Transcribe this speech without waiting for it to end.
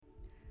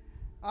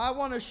I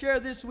want to share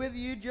this with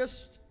you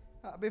just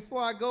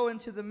before I go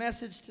into the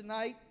message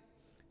tonight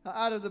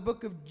out of the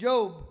book of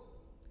Job.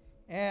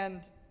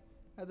 And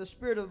the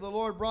Spirit of the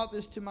Lord brought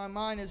this to my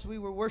mind as we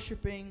were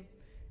worshiping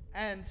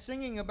and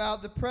singing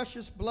about the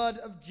precious blood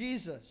of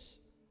Jesus.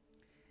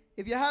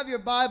 If you have your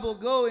Bible,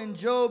 go in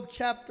Job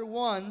chapter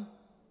 1.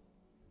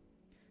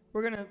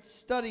 We're going to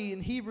study in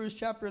Hebrews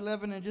chapter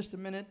 11 in just a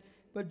minute.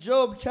 But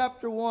Job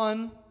chapter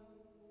 1,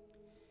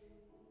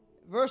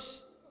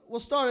 we'll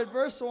start at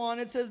verse 1.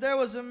 It says, "There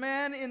was a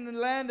man in the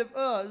land of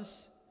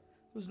Uz,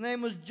 whose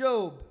name was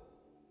Job.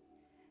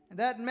 And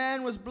that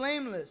man was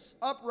blameless,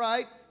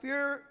 upright,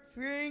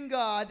 fearing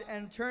God,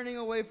 and turning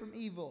away from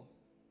evil.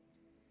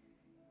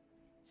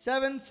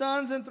 7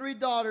 sons and 3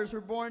 daughters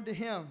were born to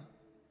him.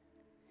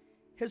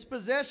 His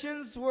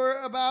possessions were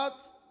about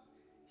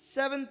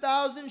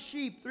 7,000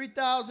 sheep,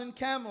 3,000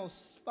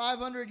 camels,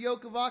 500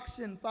 yoke of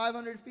oxen,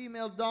 500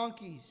 female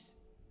donkeys,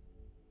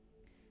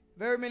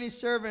 very many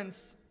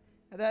servants.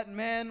 And that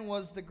man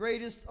was the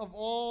greatest of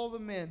all the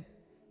men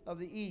of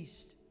the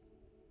east.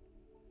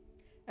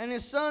 And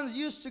his sons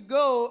used to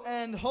go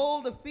and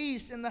hold a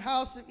feast in the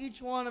house of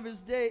each one on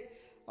his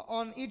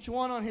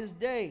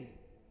day.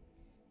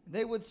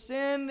 They would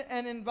send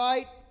and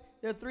invite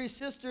their 3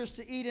 sisters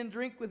to eat and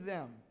drink with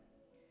them.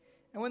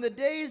 And when the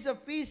days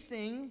of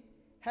feasting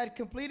had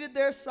completed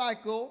their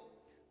cycle,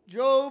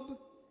 Job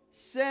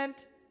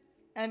sent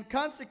and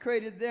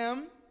consecrated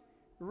them,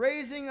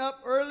 rising up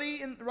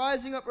early in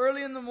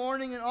the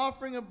morning and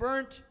offering a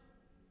burnt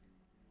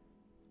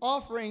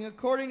offering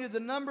according to the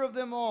number of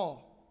them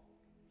all.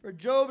 For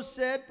Job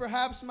said,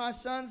 'Perhaps my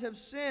sons have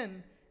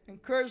sinned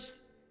and cursed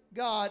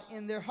God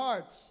in their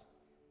hearts.'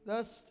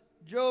 Thus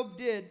Job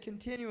did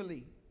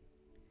continually.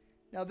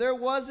 Now there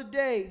was a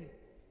day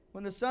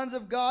when the sons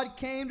of God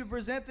came to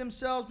present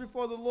themselves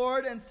before the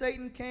Lord, and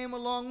Satan came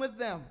along with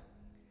them.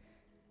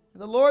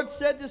 And the Lord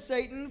said to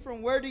Satan,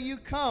 'From where do you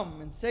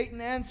come?' And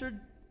Satan answered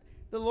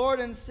the Lord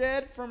and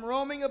said, 'From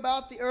roaming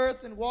about the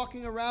earth and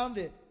walking around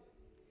it.'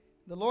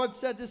 The Lord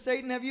said to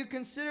Satan, 'Have you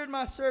considered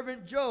my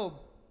servant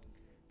Job?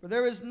 For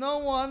there is no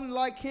one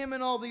like him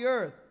in all the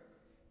earth,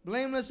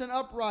 blameless and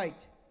upright,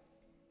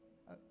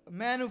 a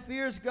man who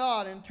fears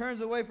God and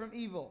turns away from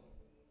evil.'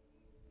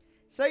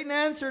 Satan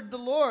answered the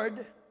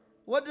Lord,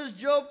 'What does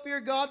Job fear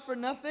God for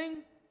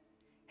nothing?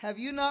 Have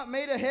you not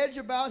made a hedge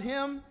about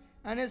him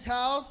and his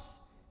house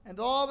and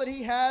all that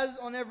he has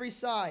on every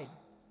side?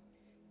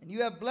 And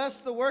you have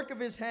blessed the work of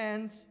his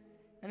hands,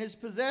 and his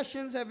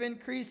possessions have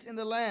increased in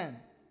the land.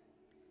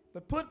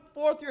 But put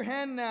forth your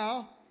hand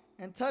now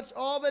and touch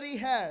all that he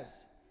has,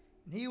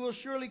 and he will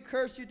surely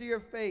curse you to your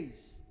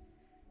face.'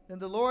 Then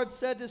the Lord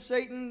said to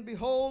Satan,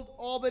 'Behold,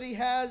 all that he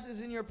has is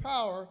in your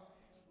power,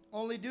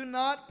 only do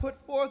not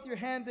put forth your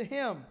hand to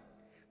him.'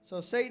 So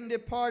Satan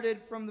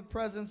departed from the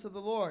presence of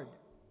the Lord.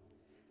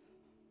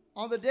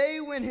 On the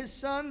day when his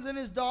sons and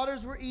his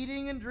daughters were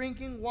eating and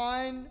drinking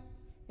wine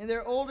in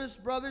their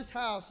oldest brother's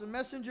house, a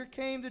messenger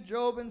came to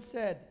Job and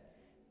said,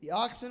 'The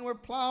oxen were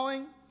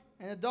plowing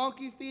and the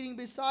donkey feeding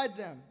beside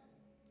them,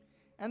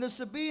 and the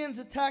Sabaeans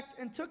attacked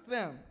and took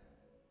them.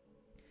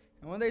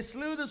 And when they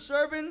slew the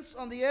servants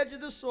on the edge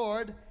of the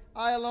sword,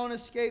 I alone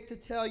escaped to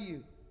tell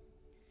you.'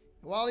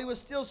 And while he was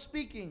still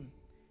speaking,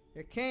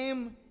 there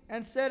came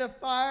and said, 'A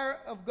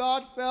fire of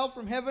God fell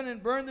from heaven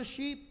and burned the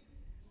sheep,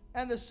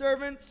 and the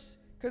servants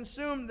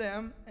consumed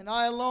them, and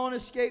I alone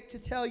escaped to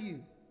tell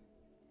you.'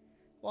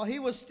 While he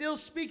was still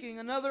speaking,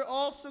 another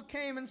also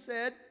came and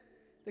said,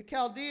 'The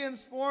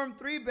Chaldeans formed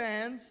 3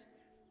 bands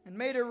and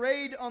made a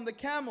raid on the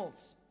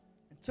camels,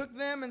 and took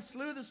them and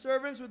slew the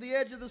servants with the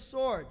edge of the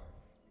sword,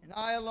 and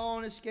I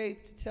alone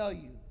escaped to tell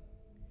you.'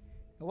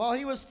 And while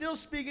he was still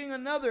speaking,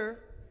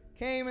 another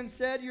came and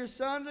said, 'Your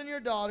sons and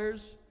your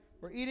daughters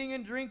were eating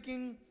and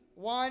drinking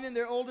wine in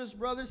their oldest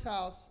brother's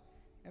house,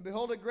 and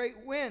behold, a great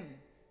wind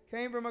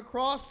came from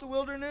across the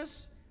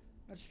wilderness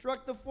and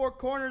struck the 4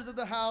 corners of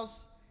the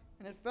house,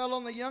 and it fell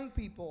on the young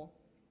people,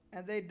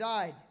 and they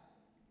died,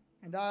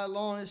 and I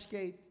alone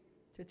escaped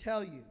to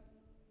tell you.'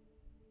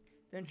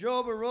 Then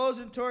Job arose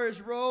and tore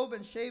his robe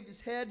and shaved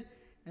his head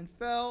and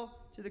fell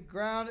to the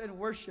ground and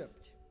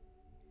worshipped.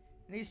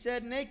 And he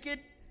said, 'Naked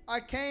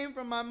I came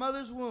from my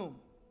mother's womb,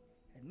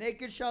 and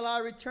naked shall I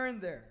return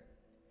there.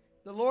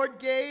 The Lord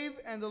gave,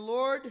 and the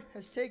Lord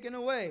has taken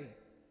away.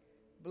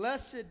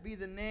 Blessed be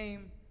the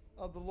name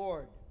of the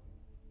Lord.'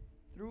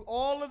 Through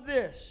all of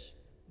this,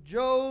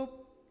 Job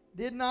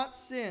did not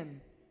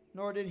sin,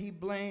 nor did he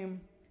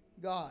blame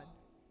God."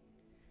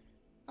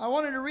 I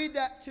wanted to read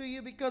that to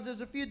you because there's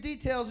a few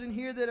details in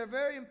here that are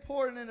very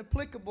important and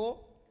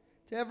applicable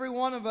to every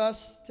one of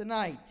us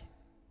tonight.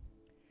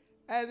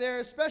 And they're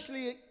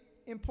especially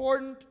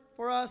important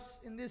for us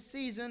in this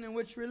season in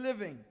which we're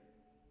living.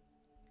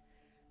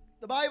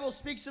 The Bible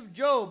speaks of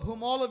Job,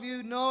 whom all of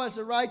you know as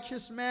a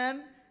righteous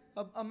man,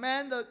 a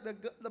man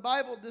the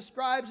Bible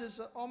describes as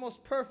an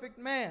almost perfect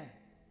man.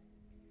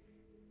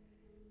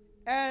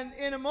 And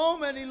in a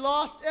moment, he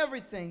lost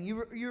everything.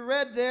 You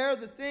read there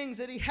the things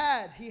that he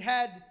had. He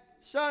had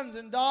sons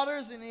and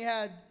daughters, and he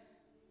had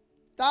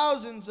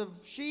thousands of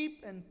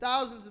sheep and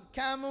thousands of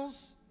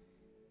camels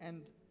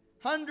and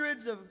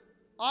hundreds of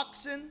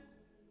oxen.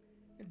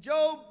 And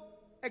Job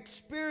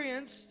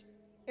experienced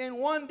in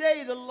one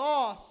day the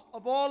loss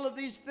of all of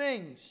these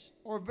things,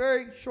 or a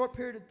very short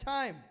period of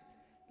time,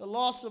 the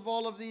loss of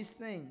all of these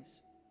things.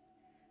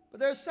 But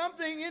there's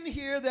something in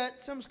here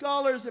that some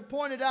scholars have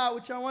pointed out,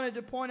 which I wanted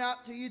to point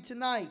out to you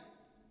tonight.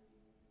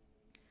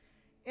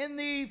 In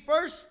the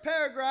first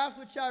paragraph,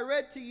 which I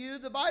read to you,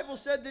 the Bible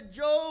said that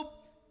Job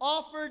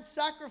offered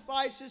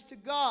sacrifices to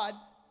God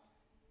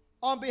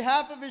on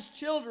behalf of his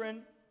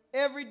children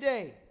every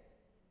day.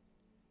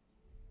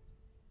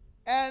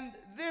 And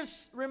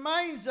this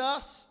reminds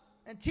us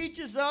and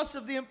teaches us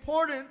of the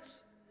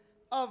importance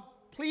of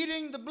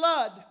pleading the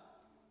blood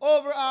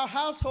over our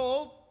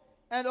household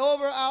and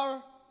over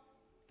our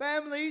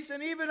families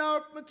and even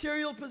our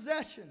material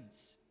possessions.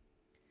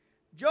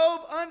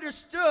 Job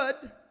understood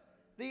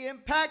the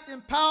impact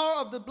and power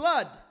of the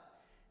blood.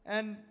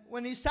 And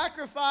when he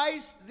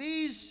sacrificed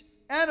these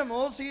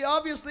animals, he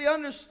obviously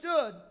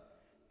understood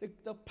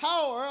the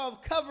power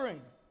of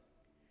covering.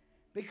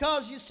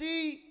 Because you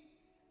see,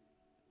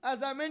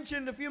 as I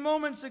mentioned a few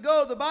moments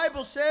ago, the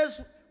Bible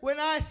says, when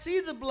I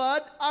see the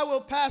blood, I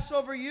will pass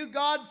over you.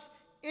 God's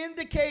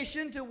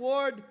indication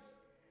toward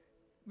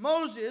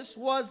Moses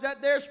was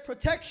that there's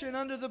protection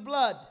under the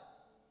blood.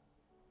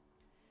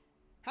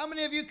 How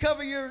many of you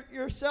cover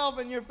yourself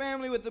and your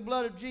family with the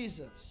blood of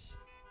Jesus?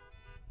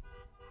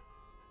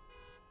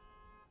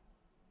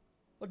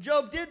 Well,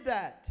 Job did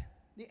that.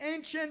 The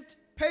ancient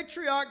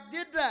patriarch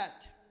did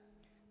that.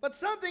 But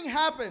something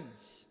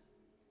happens.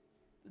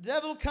 The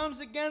devil comes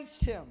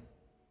against him.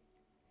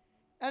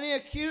 And he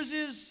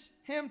accuses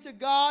him to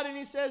God. And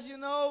he says, you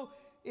know,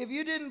 if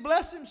you didn't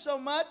bless him so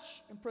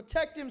much and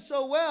protect him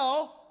so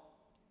well,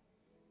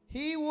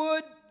 he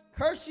would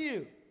curse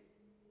you.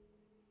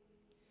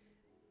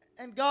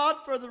 And God,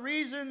 for the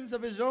reasons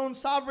of his own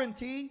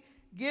sovereignty,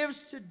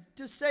 gives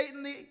to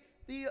Satan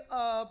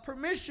the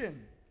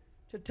permission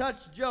to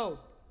touch Job.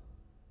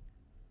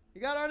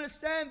 You got to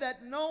understand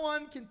that no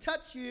one can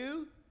touch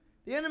you.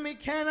 The enemy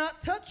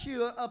cannot touch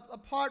you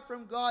apart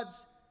from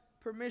God's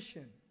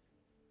permission.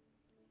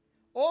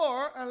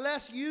 Or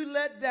unless you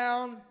let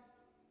down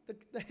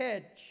the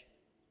hedge.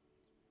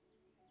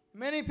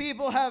 Many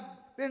people have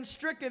been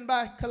stricken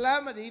by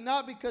calamity,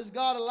 not because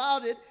God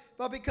allowed it,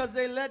 but because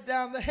they let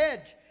down the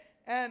hedge.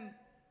 And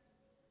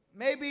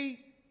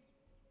maybe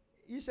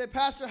you say,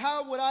 Pastor,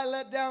 how would I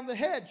let down the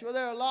hedge? Well,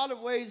 there are a lot of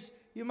ways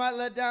you might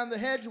let down the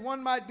hedge.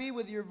 One might be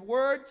with your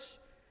words,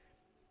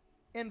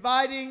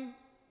 inviting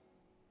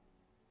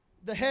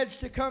the hedge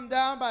to come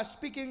down by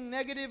speaking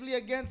negatively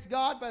against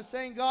God, by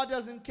saying God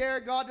doesn't care,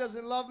 God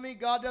doesn't love me,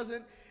 God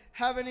doesn't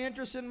have any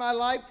interest in my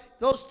life.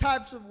 Those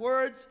types of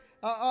words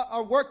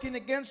are working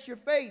against your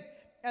faith,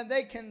 and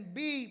they can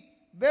be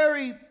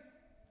very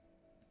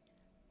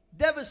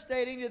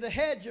devastating to the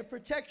hedge of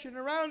protection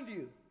around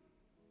you.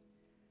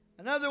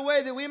 Another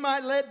way that we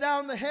might let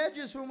down the hedge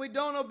is when we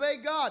don't obey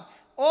God.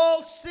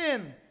 All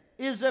sin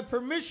is a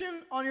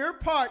permission on your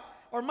part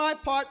or my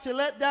part to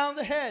let down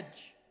the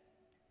hedge.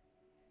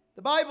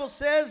 The Bible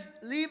says,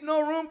 leave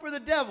no room for the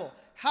devil.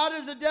 How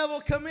does the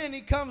devil come in?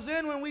 He comes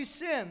in when we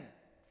sin.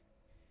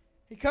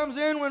 He comes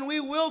in when we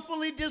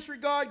willfully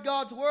disregard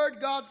God's word,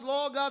 God's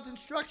law, God's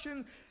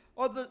instruction,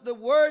 or the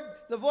word,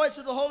 the voice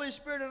of the Holy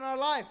Spirit in our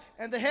life.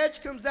 And the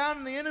hedge comes down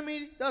and the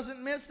enemy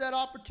doesn't miss that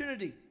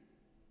opportunity.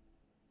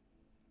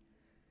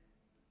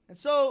 And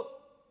so,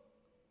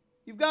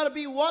 you've got to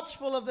be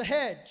watchful of the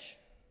hedge.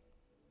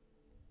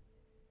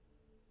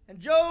 And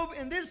Job,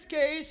 in this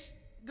case,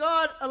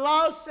 God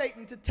allows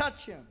Satan to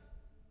touch him.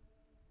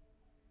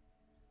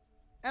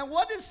 And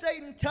what does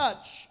Satan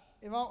touch?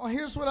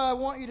 Here's what I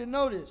want you to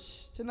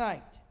notice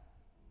tonight.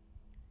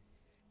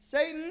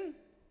 Satan,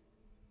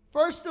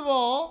 first of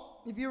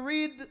all, if you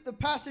read the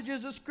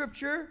passages of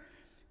Scripture,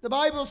 the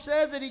Bible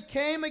says that he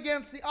came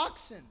against the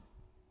oxen.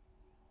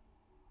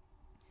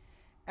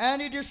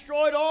 And he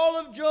destroyed all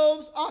of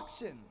Job's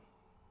oxen.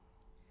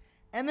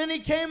 And then he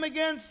came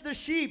against the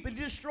sheep and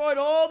destroyed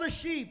all the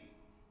sheep.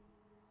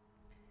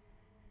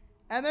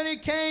 And then he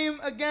came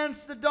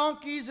against the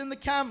donkeys and the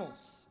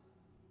camels.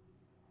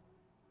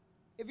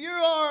 If you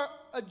are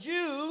a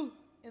Jew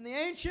in the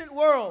ancient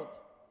world,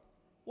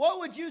 what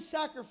would you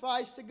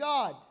sacrifice to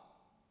God?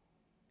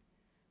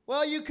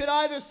 Well, you could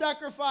either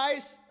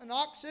sacrifice an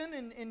oxen.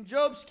 In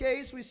Job's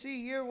case, we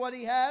see here what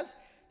he has.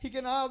 He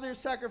can either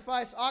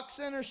sacrifice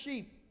oxen or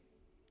sheep.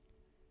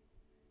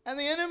 And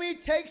the enemy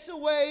takes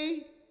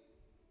away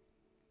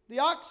the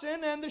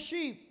oxen and the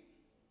sheep.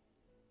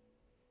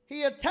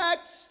 He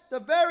attacks the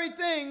very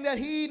thing that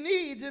he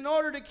needs in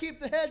order to keep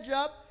the hedge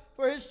up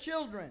for his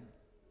children.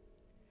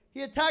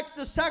 He attacks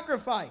the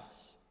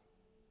sacrifice.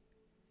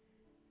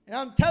 And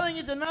I'm telling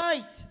you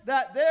tonight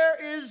that there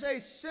is a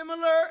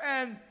similar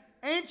and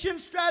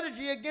ancient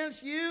strategy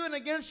against you and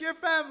against your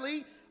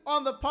family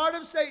on the part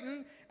of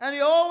Satan, and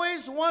he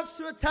always wants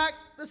to attack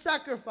the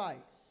sacrifice.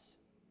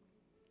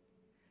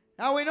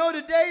 Now we know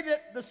today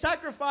that the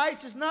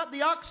sacrifice is not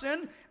the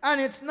oxen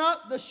and it's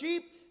not the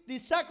sheep. the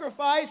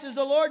sacrifice is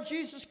the Lord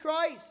Jesus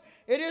Christ.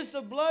 It is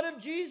the blood of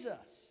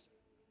Jesus.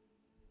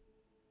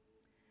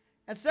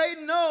 And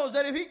Satan knows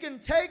that if he can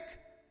take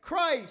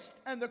Christ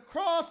and the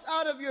cross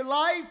out of your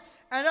life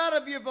and out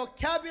of your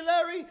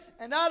vocabulary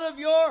and out of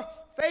your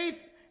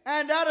faith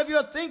and out of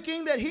your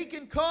thinking, that he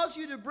can cause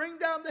you to bring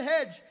down the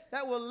hedge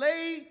that will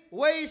lay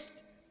waste,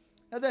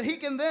 that he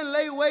can then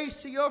lay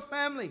waste to your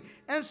family.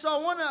 And so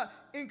I want to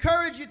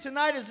encourage you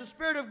tonight, as the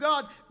Spirit of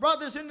God brought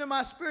this into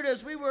my spirit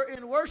as we were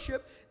in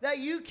worship, that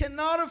you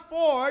cannot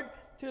afford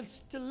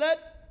to let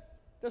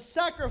the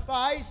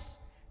sacrifice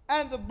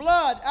and the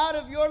blood out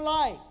of your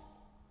life.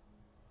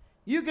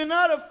 You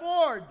cannot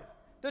afford,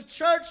 the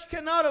church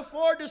cannot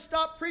afford to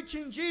stop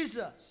preaching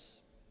Jesus.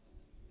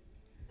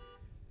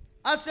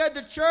 I said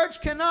the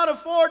church cannot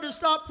afford to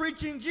stop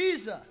preaching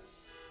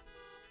Jesus.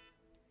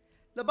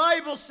 The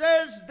Bible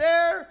says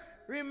there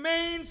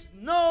remains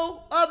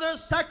no other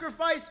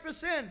sacrifice for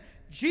sin.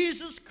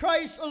 Jesus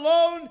Christ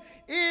alone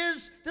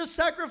is the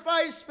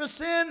sacrifice for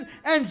sin,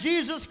 and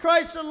Jesus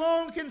Christ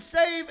alone can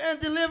save and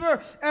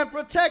deliver and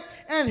protect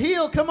and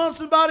heal. Come on,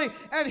 somebody.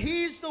 And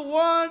he's the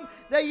one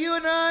that you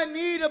and I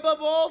need above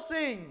all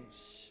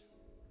things.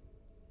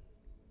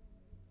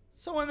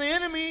 So when the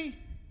enemy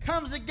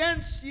comes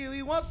against you,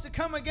 he wants to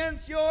come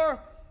against your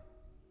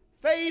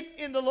faith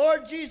in the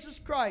Lord Jesus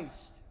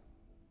Christ.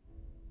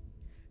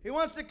 He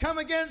wants to come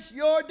against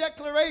your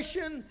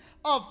declaration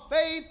of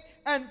faith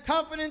and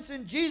confidence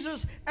in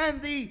Jesus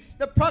and the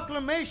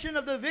proclamation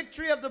of the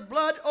victory of the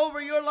blood over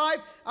your life.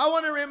 I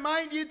want to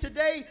remind you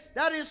today,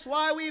 that is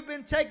why we've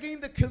been taking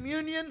the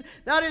communion.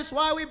 That is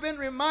why we've been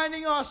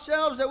reminding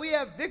ourselves that we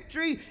have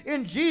victory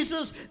in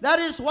Jesus. That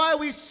is why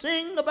we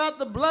sing about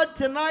the blood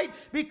tonight,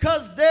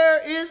 because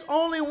there is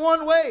only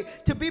one way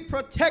to be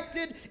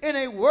protected in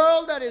a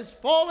world that is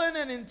fallen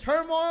and in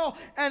turmoil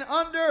and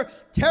under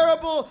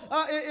terrible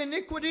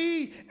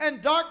iniquity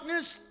and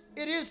darkness.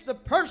 It is the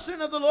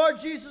person of the Lord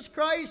Jesus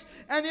Christ,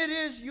 and it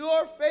is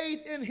your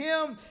faith in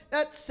him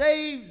that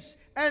saves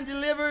and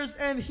delivers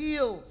and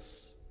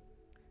heals.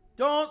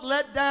 Don't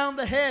let down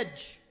the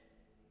hedge.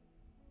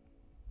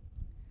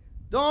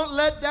 Don't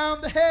let down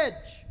the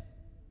hedge.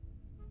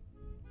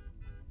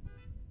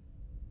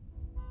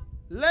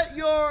 Let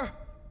your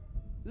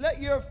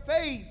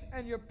faith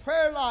and your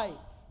prayer life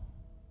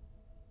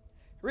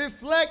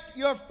reflect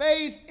your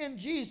faith in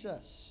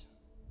Jesus.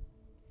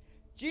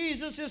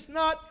 Jesus is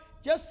not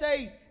just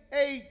a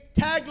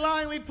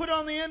tagline we put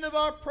on the end of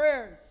our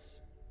prayers.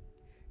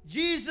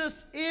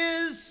 Jesus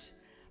is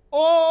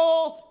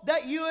all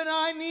that you and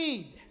I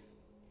need.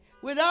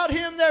 Without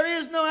him, there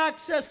is no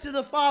access to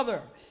the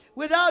Father.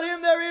 Without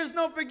him, there is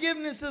no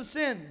forgiveness of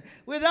sin.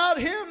 Without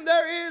him,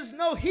 there is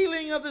no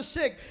healing of the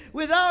sick.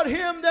 Without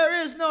him, there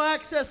is no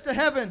access to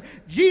heaven.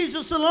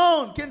 Jesus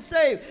alone can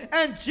save,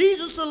 and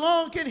Jesus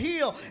alone can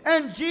heal,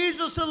 and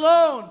Jesus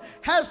alone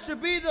has to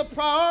be the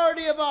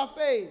priority of our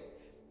faith,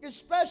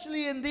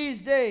 especially in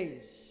these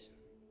days.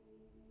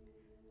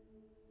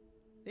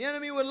 The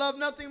enemy would love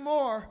nothing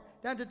more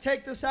than to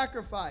take the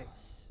sacrifice.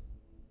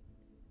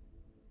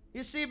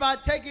 You see, by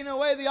taking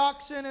away the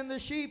oxen and the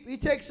sheep, he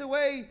takes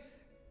away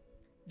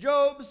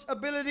Job's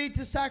ability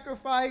to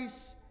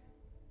sacrifice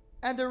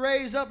and to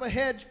raise up a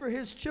hedge for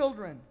his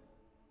children.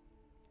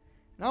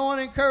 And I want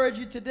to encourage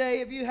you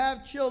today, if you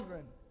have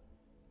children,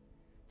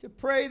 to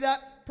pray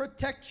that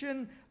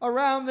protection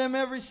around them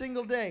every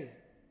single day.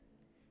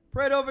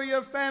 Pray it over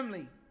your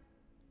family.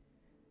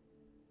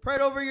 Pray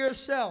it over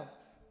yourself.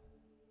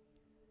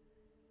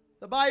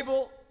 The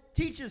Bible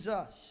teaches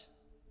us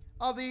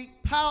of the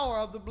power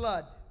of the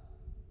blood.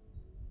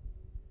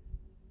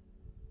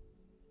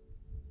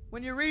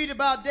 When you read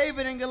about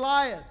David and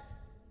Goliath,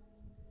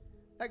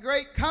 that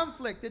great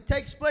conflict that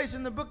takes place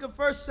in the book of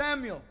 1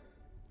 Samuel.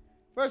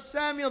 1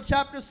 Samuel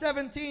chapter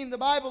 17, the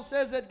Bible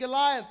says that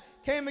Goliath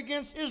came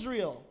against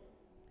Israel.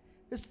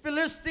 This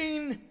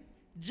Philistine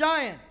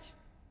giant.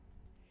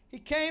 He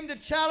came to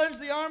challenge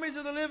the armies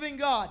of the living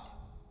God.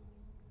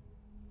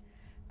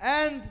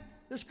 And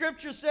the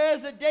scripture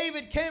says that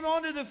David came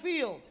onto the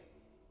field.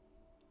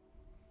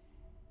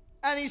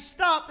 And he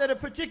stopped at a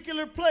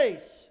particular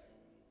place.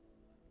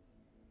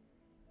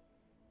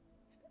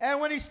 And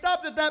when he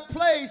stopped at that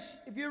place,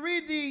 if you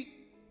read the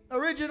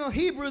original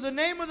Hebrew, the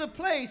name of the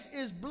place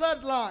is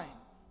Bloodline.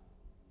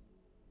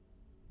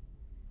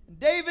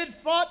 David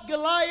fought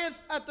Goliath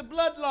at the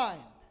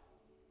bloodline.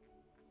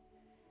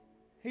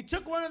 He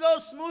took one of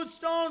those smooth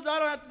stones. I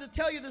don't have to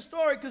tell you the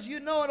story because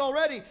you know it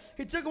already.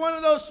 He took one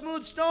of those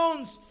smooth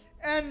stones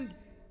and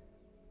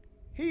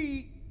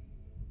he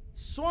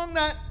swung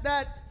that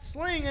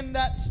sling, and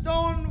that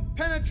stone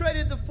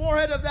penetrated the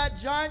forehead of that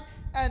giant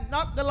and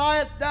knocked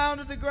Goliath down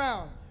to the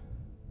ground.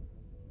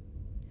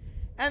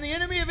 And the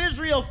enemy of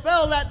Israel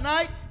fell that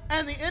night,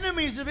 and the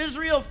enemies of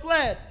Israel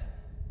fled.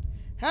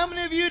 How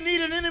many of you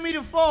need an enemy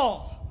to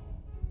fall?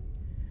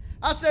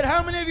 I said,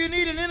 how many of you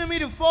need an enemy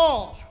to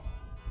fall?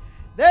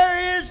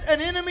 There is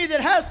an enemy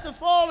that has to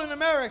fall in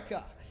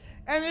America.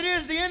 And it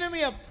is the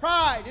enemy of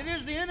pride. It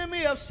is the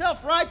enemy of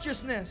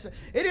self-righteousness.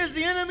 It is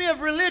the enemy of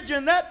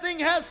religion. That thing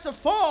has to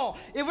fall.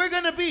 If we're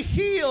going to be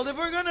healed, if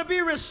we're going to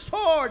be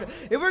restored,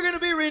 if we're going to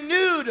be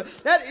renewed,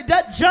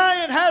 that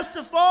giant has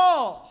to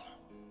fall.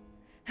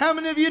 How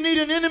many of you need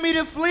an enemy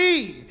to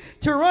flee,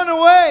 to run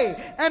away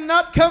and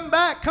not come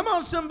back? Come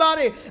on,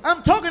 somebody.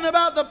 I'm talking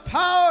about the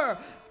power,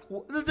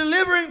 the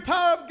delivering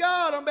power of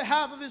God on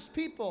behalf of his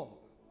people.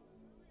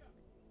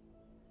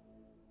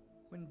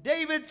 When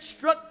David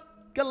struck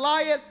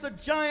Goliath, the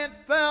giant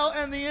fell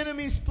and the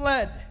enemies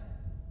fled.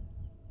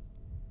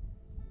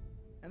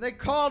 And they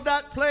called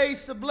that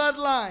place the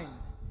bloodline.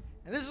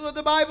 And this is what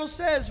the Bible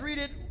says. Read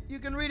it. You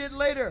can read it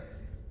later.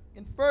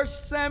 In 1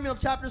 Samuel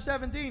chapter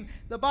 17,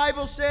 the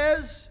Bible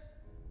says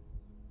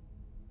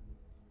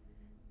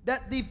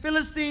that the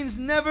Philistines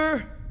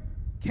never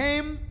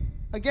came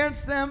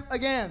against them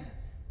again.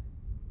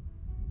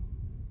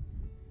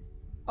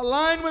 A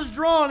line was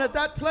drawn at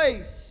that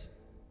place.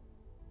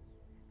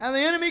 And the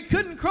enemy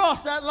couldn't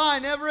cross that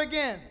line ever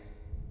again.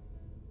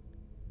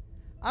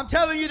 I'm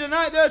telling you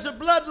tonight, there's a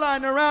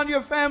bloodline around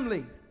your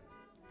family.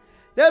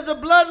 There's a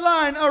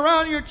bloodline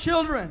around your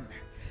children.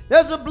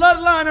 There's a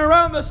bloodline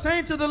around the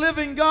saints of the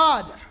living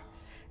God.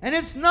 And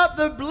it's not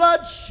the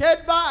blood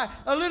shed by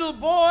a little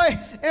boy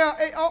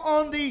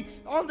on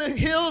the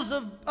hills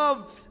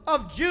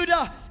of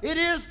Judah. It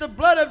is the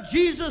blood of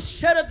Jesus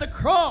shed at the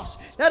cross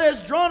that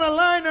has drawn a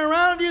line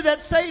around you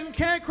that Satan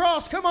can't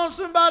cross. Come on,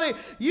 somebody.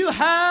 You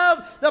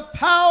have the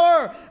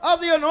power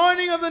of the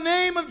anointing of the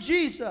name of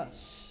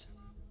Jesus.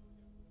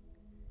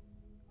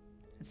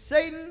 And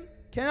Satan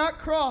cannot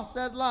cross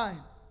that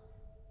line.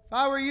 If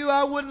I were you,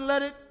 I wouldn't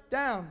let it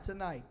down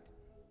tonight.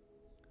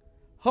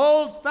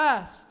 Hold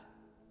fast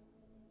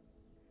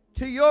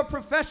to your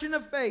profession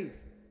of faith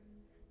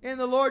in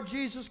the Lord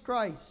Jesus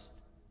Christ.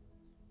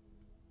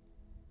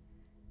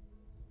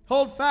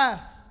 Hold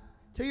fast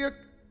to your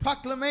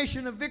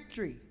proclamation of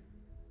victory.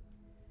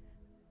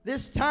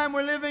 This time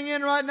we're living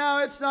in right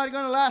now, it's not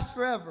going to last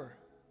forever.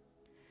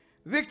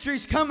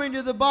 Victory's coming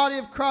to the body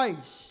of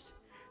Christ.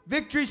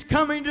 Victory's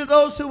coming to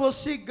those who will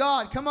seek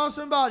God. Come on,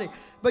 somebody.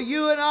 But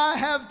you and I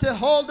have to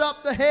hold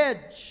up the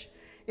hedge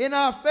in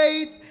our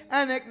faith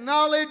and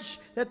acknowledge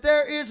that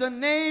there is a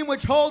name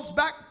which holds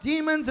back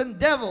demons and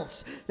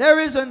devils. There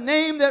is a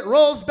name that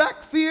rolls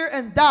back fear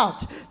and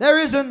doubt. There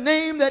is a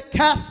name that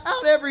casts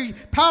out every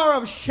power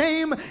of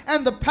shame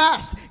and the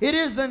past. It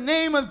is the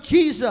name of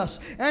Jesus,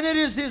 and it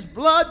is his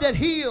blood that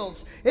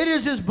heals. It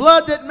is his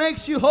blood that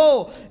makes you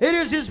whole. It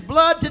is his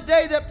blood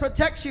today that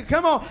protects you.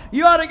 Come on,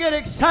 you ought to get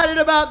excited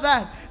about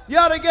that. You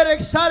ought to get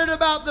excited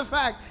about the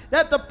fact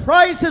that the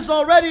price has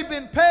already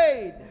been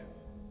paid.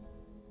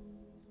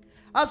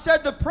 I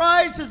said the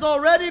price has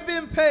already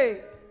been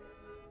paid.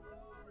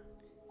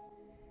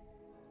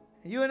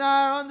 You and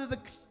I are under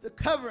the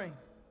covering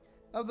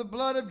of the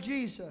blood of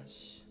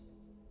Jesus.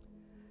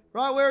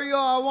 Right where you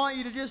are, I want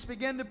you to just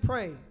begin to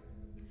pray.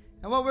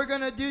 And what we're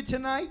going to do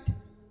tonight,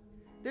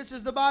 this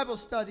is the Bible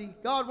study.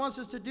 God wants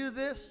us to do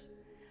this.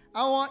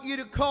 I want you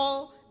to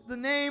call the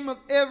name of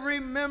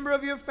every member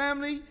of your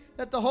family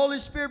that the Holy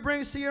Spirit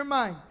brings to your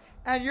mind.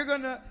 And you're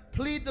going to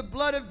plead the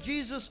blood of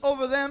Jesus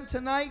over them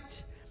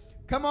tonight.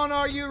 Come on,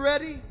 are you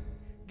ready?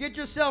 Get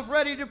yourself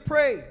ready to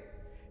pray.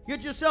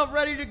 Get yourself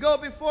ready to go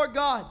before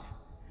God.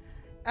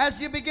 As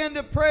you begin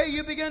to pray,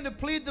 you begin to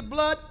plead the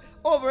blood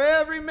over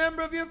every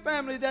member of your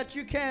family that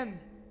you can.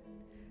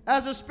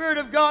 As the Spirit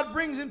of God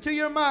brings into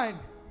your mind,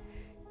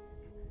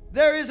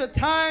 there is a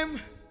time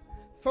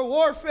for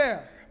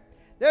warfare.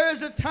 There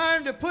is a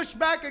time to push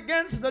back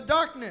against the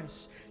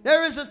darkness.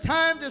 There is a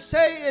time to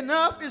say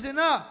enough is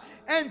enough.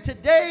 And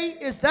today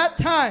is that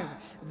time.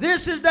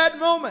 This is that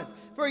moment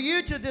for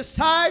you to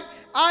decide,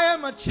 I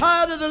am a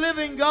child of the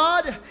living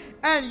God,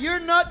 and you're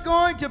not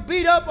going to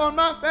beat up on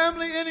my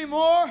family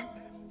anymore.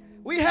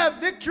 We have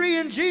victory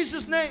in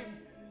Jesus' name.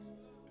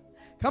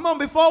 Come on,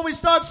 before we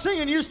start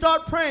singing, you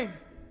start praying.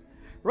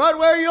 Right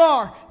where you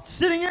are,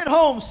 sitting at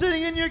home,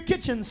 sitting in your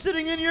kitchen,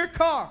 sitting in your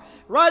car.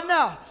 Right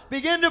now,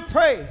 begin to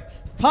pray.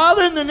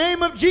 Father, in the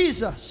name of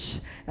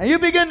Jesus, and you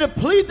begin to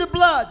plead the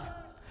blood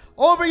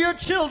over your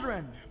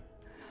children,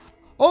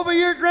 over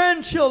your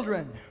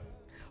grandchildren,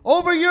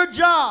 over your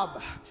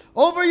job,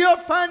 over your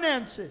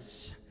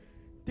finances.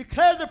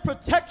 Declare the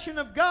protection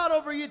of God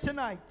over you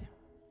tonight.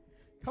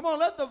 Come on,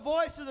 let the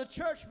voice of the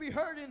church be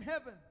heard in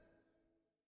heaven.